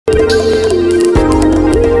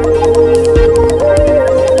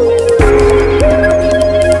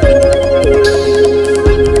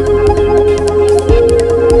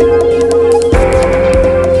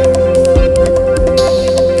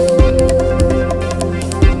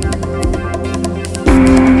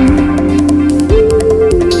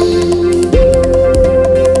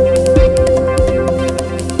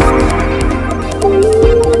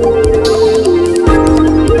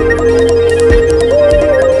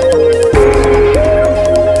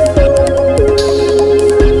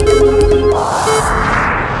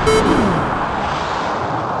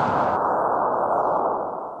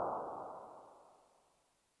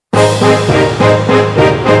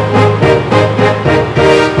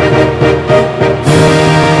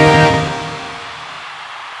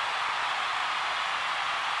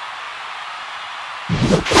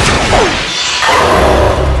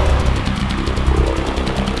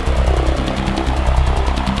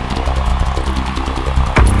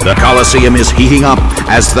The Colosseum is heating up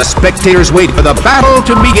as the spectators wait for the battle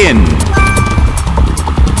to begin.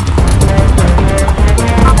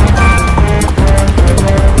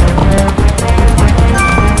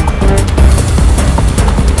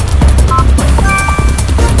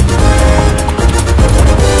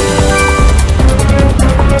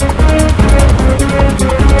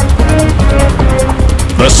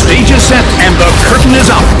 The stage is set and the curtain is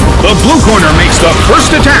up. The blue corner makes the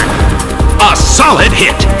first attack. A solid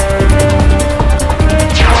hit.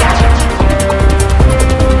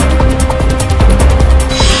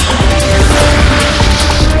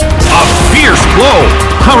 A fierce blow.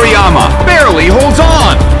 Hariyama barely holds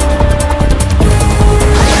on.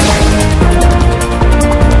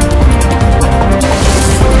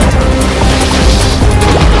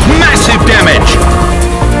 Massive damage.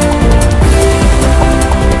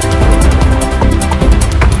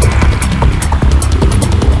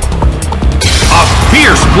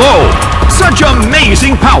 Fierce blow! Such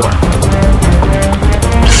amazing power!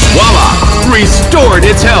 Swalot restored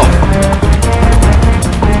its health!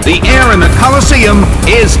 The air in the Colosseum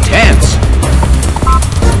is tense!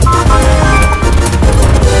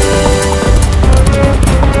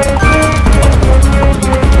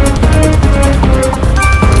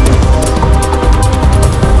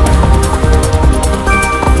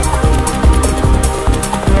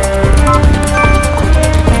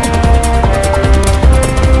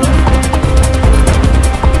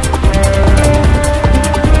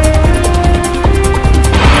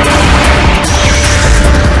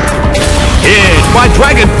 By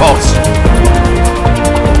Dragon Pulse.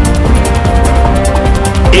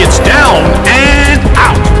 It's down and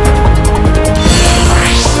out.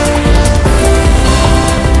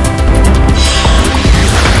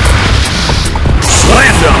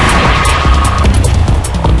 Slammed him.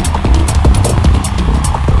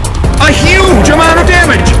 A huge amount of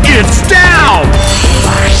damage. It's down.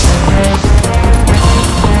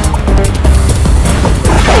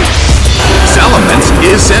 Salamence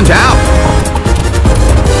is sent out.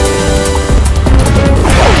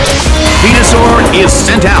 Venusaur is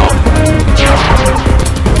sent out.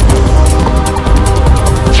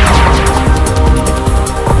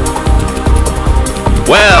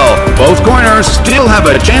 Well, both corners still have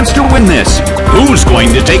a chance to win this. Who's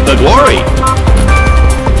going to take the glory?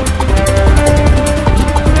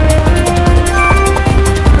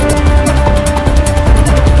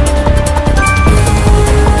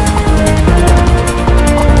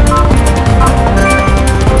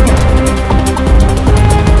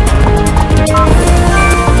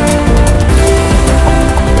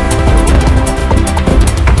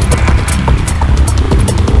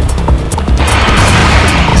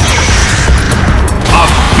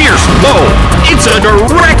 It's a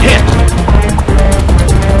direct hit!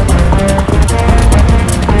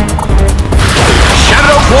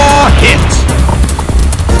 Shadow Claw hits!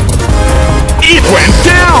 It went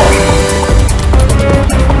down!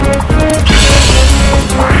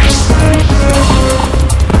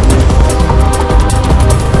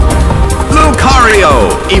 Lucario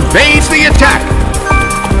evades the attack!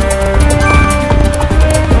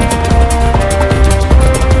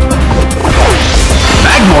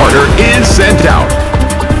 Magmortar is sent out.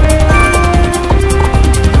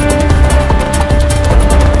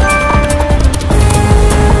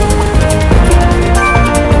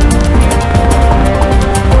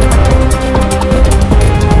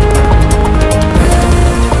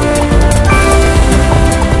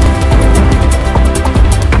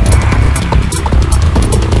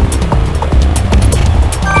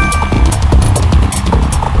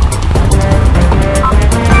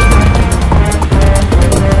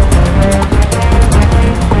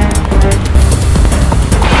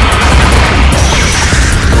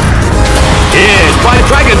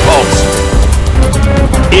 Dragon Pulse.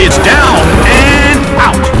 It's down and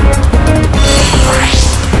out.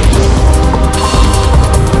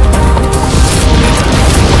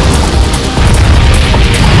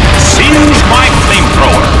 Singed by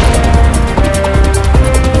Flamethrower.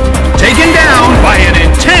 Taken down by an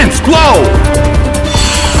intense blow.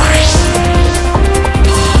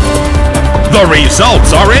 The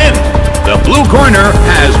results are in. The blue corner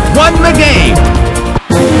has won the game.